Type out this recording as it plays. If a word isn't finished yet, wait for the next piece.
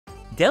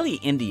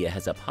Delhi, India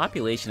has a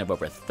population of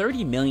over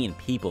 30 million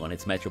people in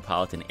its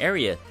metropolitan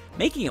area,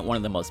 making it one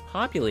of the most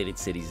populated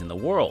cities in the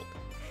world.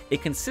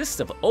 It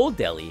consists of Old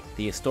Delhi,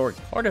 the historic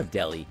part of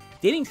Delhi,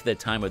 dating to the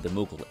time of the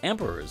Mughal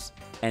emperors,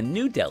 and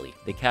New Delhi,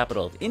 the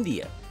capital of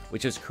India,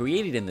 which was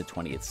created in the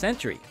 20th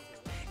century.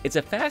 It's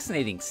a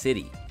fascinating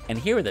city, and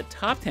here are the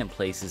top 10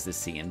 places to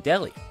see in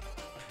Delhi.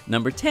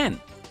 Number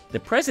 10. The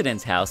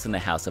President's House and the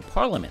House of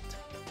Parliament.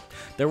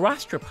 The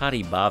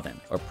Rashtrapati Bhavan,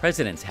 or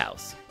President's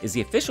House, is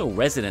the official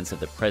residence of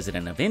the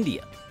President of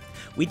India.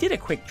 We did a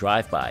quick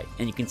drive-by,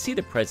 and you can see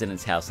the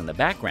President's House in the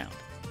background.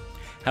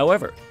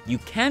 However, you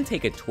can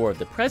take a tour of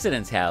the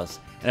President's House,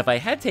 and if I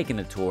had taken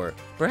the tour,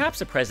 perhaps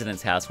the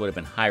President's House would have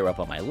been higher up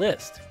on my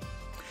list.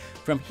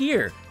 From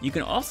here, you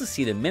can also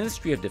see the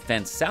Ministry of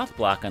Defense South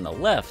Block on the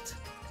left,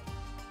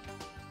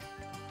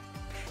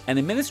 and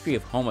the Ministry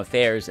of Home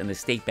Affairs and the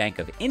State Bank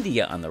of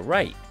India on the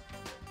right.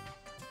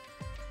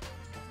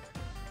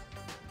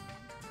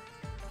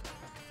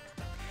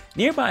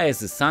 Nearby is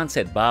the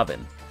Sanset Bhavan,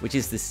 which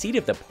is the seat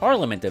of the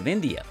Parliament of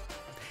India.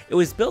 It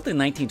was built in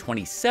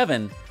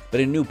 1927, but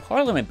a new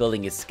Parliament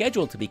building is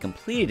scheduled to be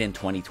completed in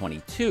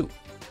 2022.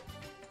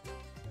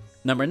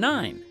 Number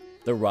 9.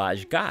 The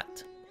Raj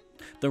Ghat.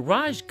 The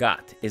Raj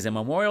Ghat is a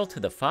memorial to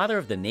the father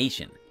of the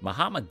nation,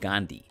 Mahatma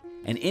Gandhi,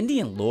 an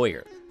Indian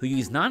lawyer who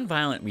used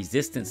nonviolent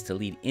resistance to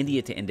lead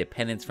India to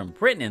independence from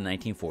Britain in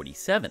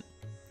 1947.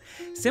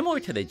 Similar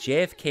to the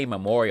JFK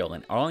Memorial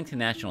in Arlington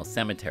National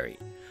Cemetery,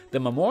 the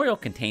memorial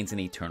contains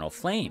an eternal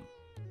flame.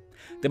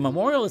 The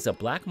memorial is a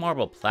black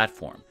marble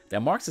platform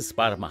that marks the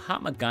spot of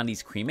Mahatma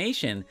Gandhi's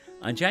cremation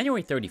on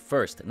January 31,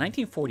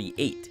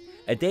 1948,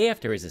 a day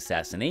after his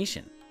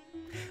assassination.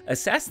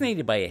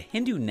 Assassinated by a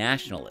Hindu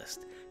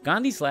nationalist,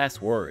 Gandhi's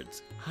last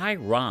words, "Hai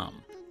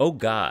Ram, O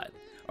God,"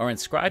 are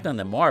inscribed on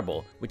the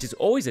marble, which is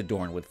always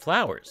adorned with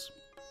flowers.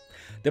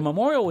 The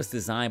memorial was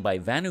designed by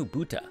Vanu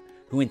Bhutta,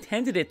 who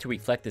intended it to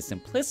reflect the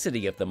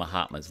simplicity of the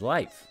Mahatma's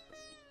life.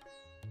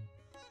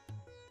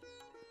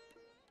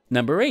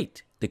 Number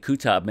 8. The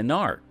Qutb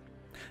Minar.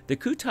 The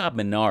Qutb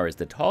Minar is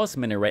the tallest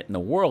minaret in the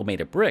world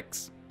made of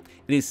bricks.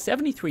 It is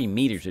 73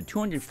 meters or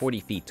 240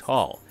 feet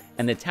tall,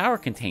 and the tower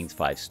contains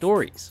 5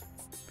 stories.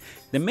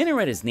 The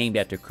minaret is named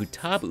after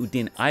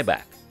Qutb-ud-Din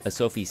Aibak, a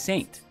Sufi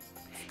saint.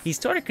 He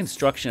started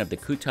construction of the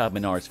Qutb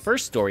Minar's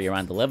first story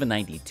around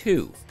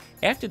 1192,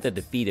 after the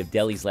defeat of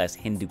Delhi's last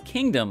Hindu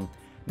kingdom,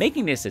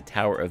 making this a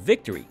Tower of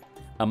Victory,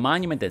 a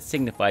monument that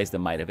signifies the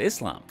might of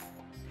Islam.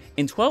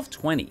 In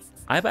 1220,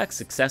 Aibak's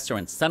successor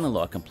and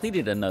son-in-law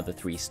completed another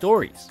 3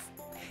 stories.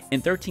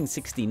 In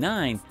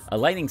 1369, a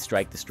lightning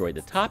strike destroyed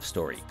the top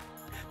story.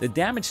 The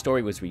damaged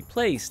story was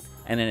replaced,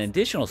 and an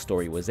additional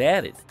story was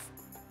added.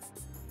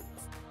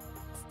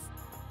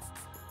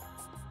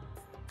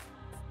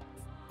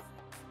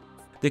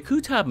 The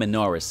Qutb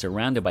Minar is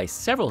surrounded by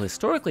several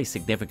historically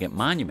significant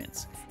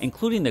monuments,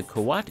 including the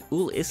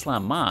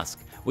Quwwat-ul-Islam Mosque,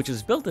 which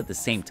was built at the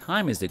same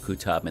time as the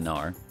Qutb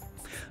Minar,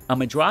 a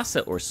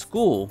madrasa or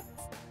school,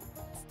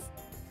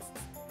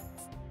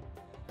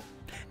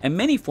 and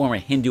many former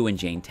Hindu and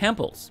Jain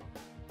temples.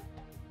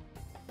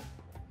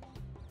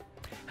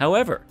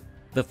 However,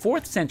 the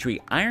 4th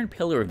century Iron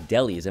Pillar of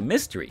Delhi is a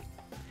mystery.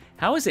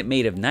 How is it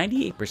made of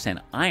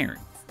 98% iron,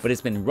 but it's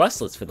been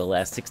rustless for the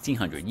last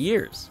 1600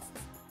 years?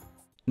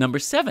 Number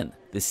 7.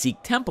 The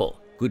Sikh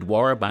Temple,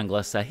 Gurdwara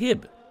Bangla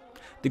Sahib.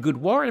 The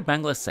Gurdwara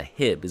Bangla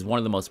Sahib is one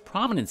of the most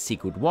prominent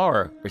Sikh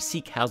Gurdwara, or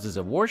Sikh houses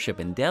of worship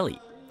in Delhi.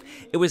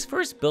 It was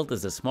first built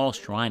as a small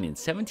shrine in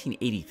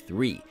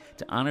 1783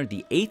 to honor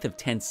the 8th of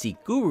 10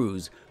 Sikh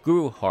gurus,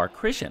 Guru Har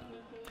Krishan.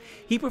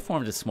 He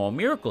performed a small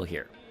miracle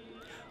here.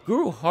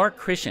 Guru Har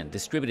Krishan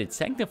distributed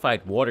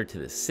sanctified water to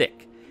the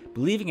sick,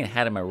 believing it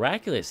had a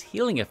miraculous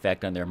healing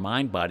effect on their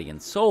mind, body, and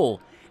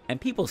soul,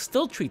 and people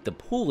still treat the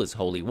pool as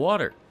holy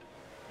water.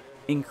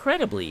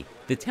 Incredibly,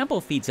 the temple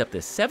feeds up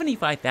to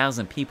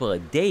 75,000 people a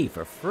day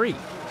for free.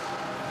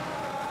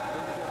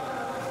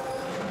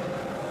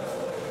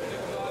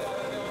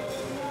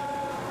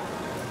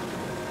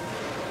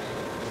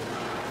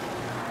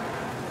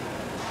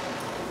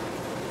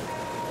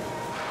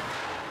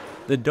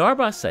 The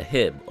Darbar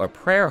Sahib, or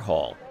prayer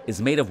hall,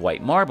 is made of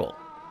white marble.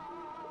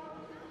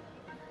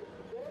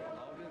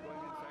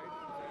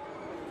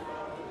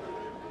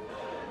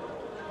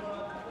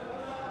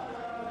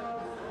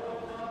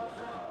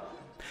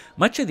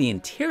 Much of the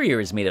interior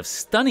is made of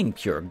stunning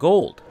pure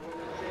gold.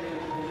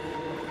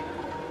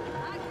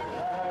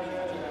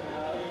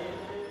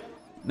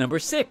 Number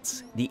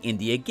 6. The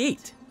India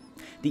Gate.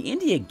 The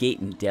India Gate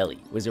in Delhi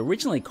was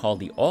originally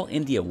called the All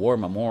India War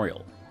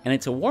Memorial, and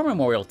it's a war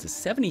memorial to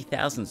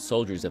 70,000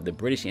 soldiers of the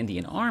British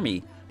Indian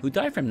Army who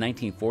died from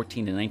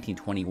 1914 to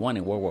 1921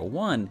 in World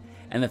War I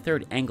and the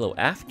Third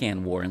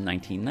Anglo-Afghan War in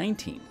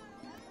 1919.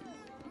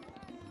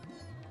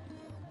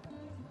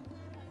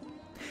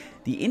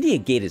 The India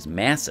Gate is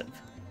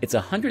massive. It's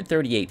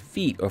 138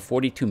 feet or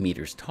 42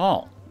 meters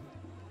tall.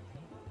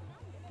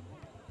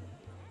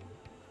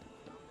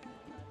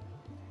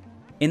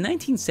 In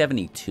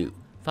 1972,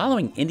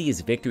 following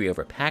India's victory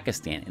over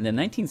Pakistan in the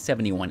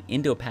 1971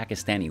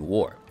 Indo-Pakistani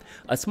War,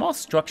 A small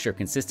structure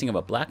consisting of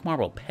a black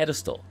marble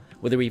pedestal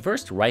with a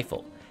reversed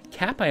rifle,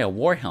 capped by a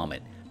war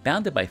helmet,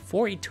 bounded by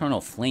 4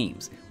 eternal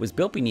flames, was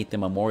built beneath the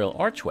memorial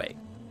archway.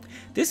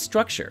 This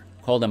structure,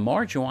 called a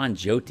Mar Jawan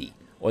Jyoti,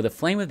 or the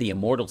Flame of the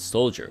Immortal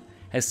Soldier,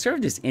 has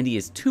served as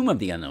India's Tomb of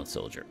the Unknown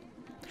Soldier.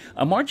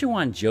 A Mar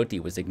Jawan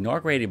Jyoti was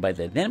inaugurated by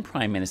the then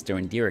Prime Minister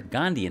Indira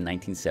Gandhi in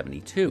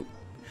 1972.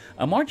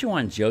 A Mar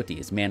Jawan Jyoti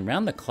is manned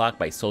round the clock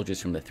by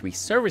soldiers from the 3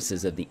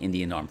 services of the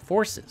Indian Armed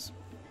Forces.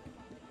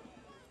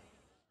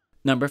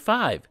 Number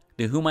 5.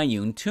 The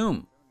Humayun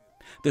Tomb.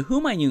 The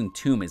Humayun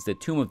Tomb is the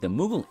tomb of the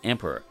Mughal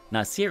Emperor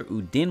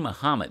Nasir-ud-Din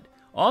Muhammad,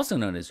 also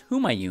known as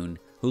Humayun,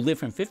 who lived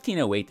from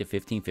 1508 to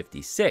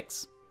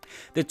 1556.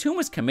 The tomb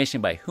was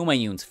commissioned by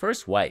Humayun's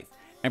first wife,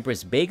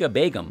 Empress Bega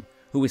Begum,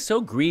 who was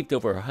so grieved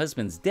over her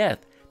husband's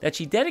death that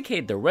she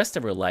dedicated the rest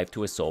of her life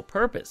to a sole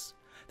purpose: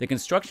 the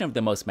construction of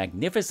the most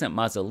magnificent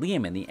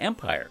mausoleum in the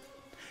empire.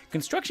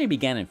 Construction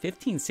began in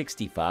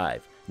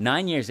 1565,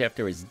 9 years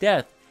after his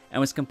death, and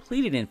was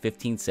completed in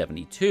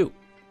 1572.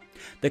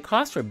 The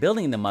cost for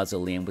building the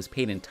mausoleum was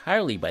paid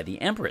entirely by the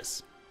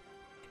empress.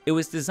 It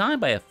was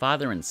designed by a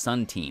father and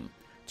son team,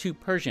 2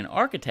 Persian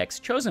architects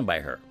chosen by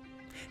her.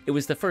 It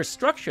was the first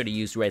structure to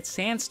use red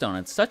sandstone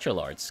on such a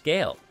large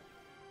scale.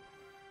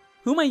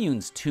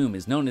 Humayun's tomb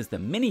is known as the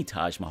Mini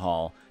Taj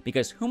Mahal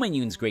because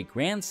Humayun's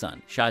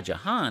great-grandson, Shah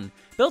Jahan,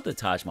 built the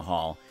Taj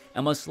Mahal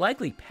and most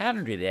likely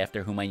patterned it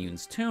after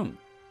Humayun's tomb.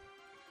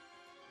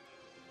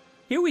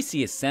 Here we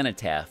see a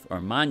cenotaph or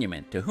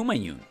monument to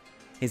Humayun.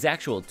 His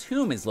actual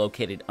tomb is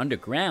located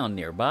underground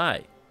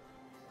nearby.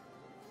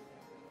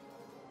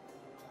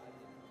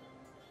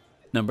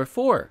 Number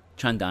 4.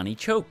 Chandani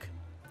Chowk.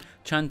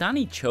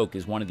 Chandani Chowk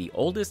is one of the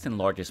oldest and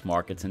largest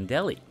markets in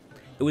Delhi.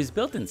 It was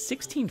built in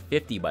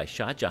 1650 by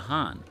Shah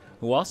Jahan,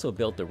 who also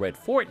built the Red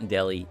Fort in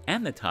Delhi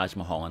and the Taj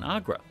Mahal in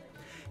Agra.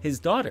 His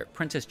daughter,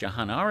 Princess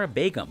Jahanara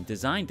Begum,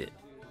 designed it.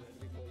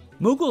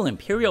 Mughal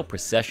imperial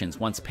processions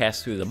once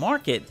passed through the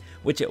market,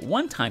 which at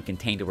one time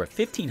contained over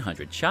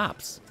 1,500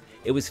 shops.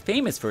 It was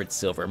famous for its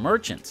silver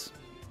merchants.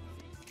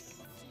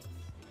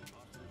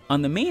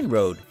 On the main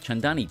road,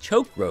 Chandani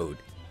Chowk Road,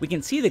 we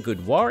can see the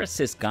Gurdwara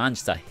Sis Ganj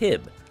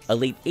Sahib, a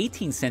late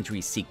 18th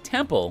century Sikh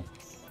temple,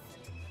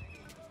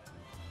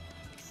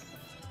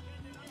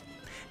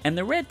 and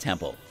the Red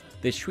Temple,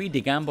 the Sri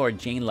Digambar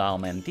Jain Lal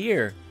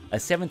Mandir, a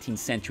 17th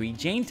century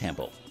Jain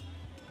temple.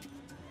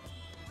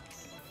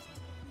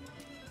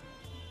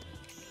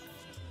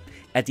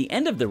 At the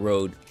end of the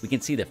road, we can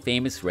see the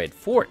famous Red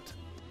Fort.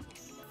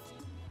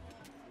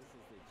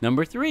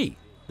 Number 3.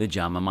 The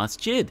Jama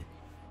Masjid.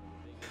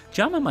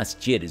 Jama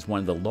Masjid is one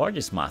of the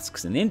largest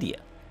mosques in India.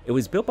 It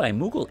was built by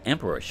Mughal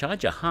Emperor Shah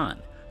Jahan,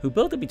 who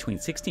built it between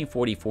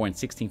 1644 and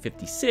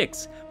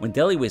 1656 when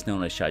Delhi was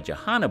known as Shah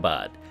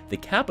Jahanabad, the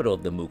capital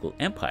of the Mughal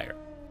Empire.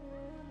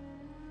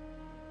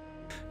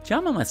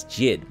 Jama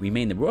Masjid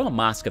remained the royal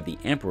mosque of the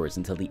emperors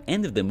until the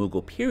end of the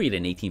Mughal period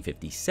in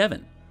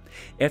 1857.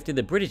 After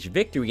the British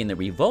victory in the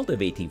revolt of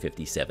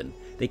 1857,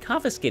 they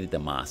confiscated the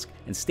mosque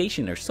and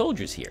stationed their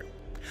soldiers here.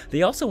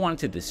 They also wanted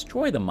to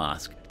destroy the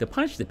mosque to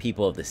punish the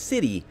people of the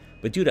city,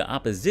 but due to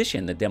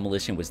opposition, the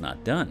demolition was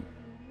not done.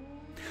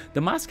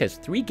 The mosque has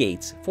 3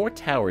 gates, 4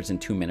 towers,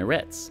 and 2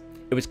 minarets.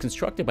 It was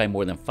constructed by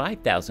more than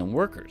 5,000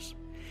 workers.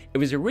 It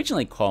was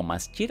originally called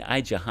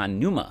Masjid-i-Jahan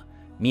Numa,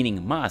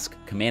 meaning mosque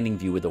commanding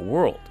view of the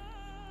world.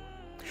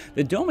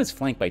 The dome is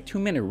flanked by 2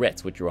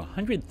 minarets which are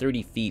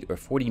 130 feet or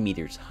 40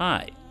 meters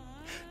high.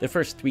 The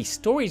first 3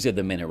 stories of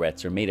the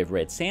minarets are made of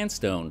red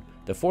sandstone,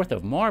 the 4th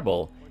of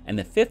marble, and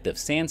the 5th of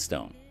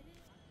sandstone.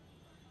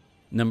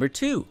 Number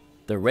 2.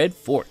 The Red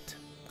Fort.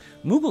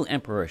 Mughal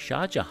Emperor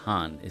Shah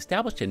Jahan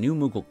established a new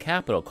Mughal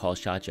capital called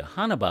Shah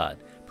Jahanabad,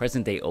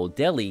 present-day Old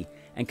Delhi,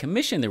 and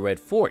commissioned the Red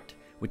Fort,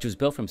 which was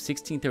built from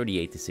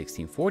 1638 to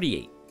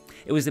 1648.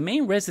 It was the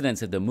main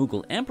residence of the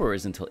Mughal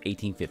emperors until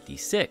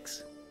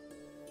 1856.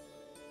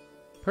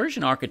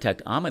 Persian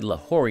architect Ahmad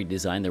Lahori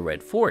designed the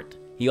Red Fort.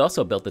 He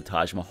also built the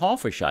Taj Mahal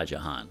for Shah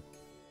Jahan.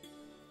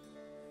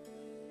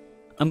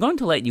 I'm going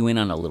to let you in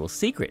on a little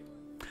secret.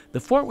 The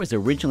fort was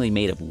originally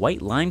made of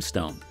white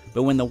limestone,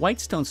 but when the white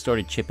stone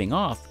started chipping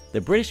off,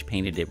 the British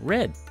painted it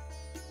red.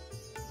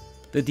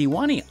 The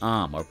Diwani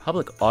Am, or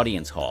public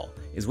audience hall,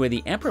 is where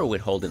the emperor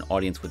would hold an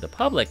audience with the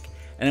public,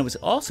 and it was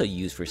also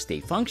used for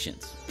state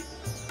functions.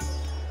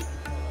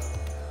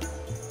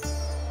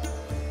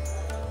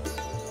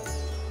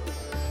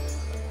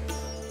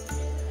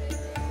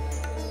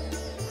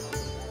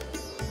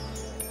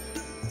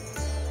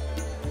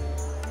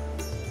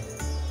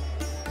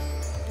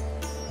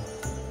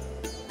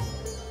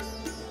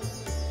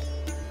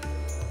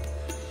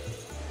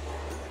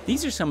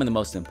 These are some of the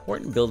most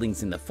important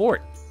buildings in the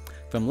fort.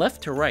 From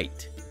left to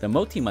right, the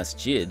Moti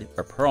Masjid,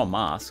 or Pearl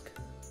Mosque,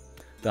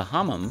 the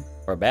Hammam,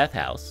 or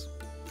bathhouse,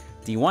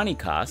 Diwani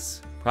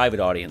Khas, private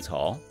audience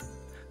hall,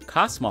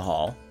 Khas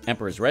Mahal,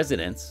 Emperor's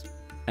residence,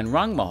 and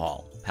Rang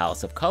Mahal,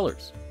 Palace of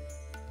Colors.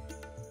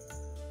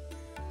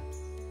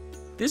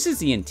 This is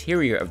the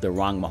interior of the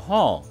Rang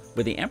Mahal,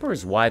 where the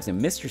Emperor's wives and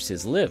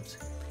mistresses lived.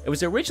 It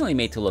was originally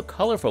made to look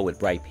colorful with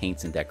bright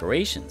paints and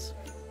decorations.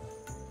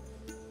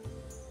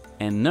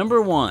 And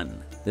number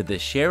 1, the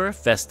Dussehra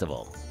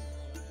Festival.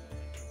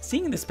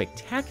 Seeing the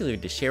spectacular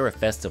Dussehra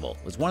Festival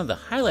was one of the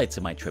highlights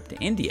of my trip to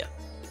India.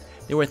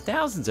 There were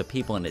thousands of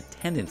people in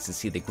attendance to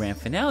see the grand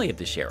finale of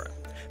Dussehra,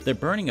 the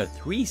burning of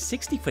 3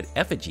 60-foot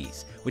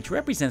effigies, which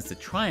represents the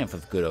triumph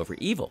of good over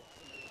evil.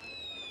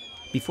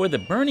 Before the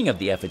burning of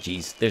the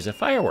effigies, there's a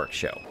fireworks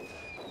show.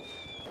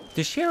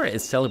 Dussehra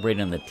is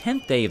celebrated on the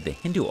 10th day of the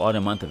Hindu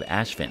autumn month of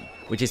Ashvin,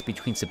 which is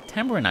between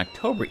September and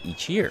October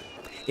each year.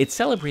 It's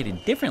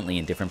celebrated differently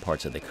in different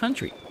parts of the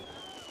country.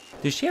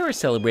 Dussehra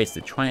celebrates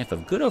the triumph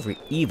of good over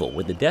evil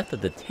with the death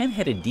of the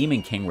 10-headed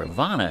demon king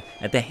Ravana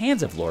at the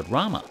hands of Lord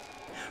Rama.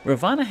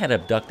 Ravana had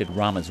abducted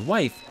Rama's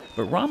wife,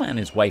 but Rama and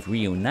his wife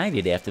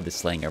reunited after the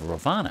slaying of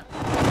Ravana.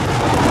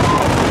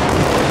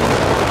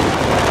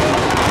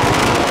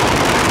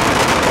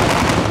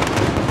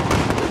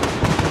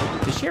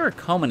 Dussehra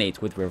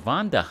culminates with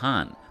Ravan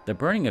Dahan, the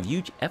burning of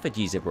huge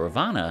effigies of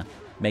Ravana,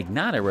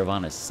 Meghnada,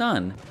 Ravana's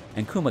son,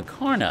 and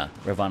Kumbhakarna,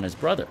 Ravana's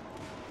brother.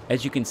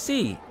 As you can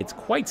see, it's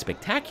quite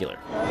spectacular.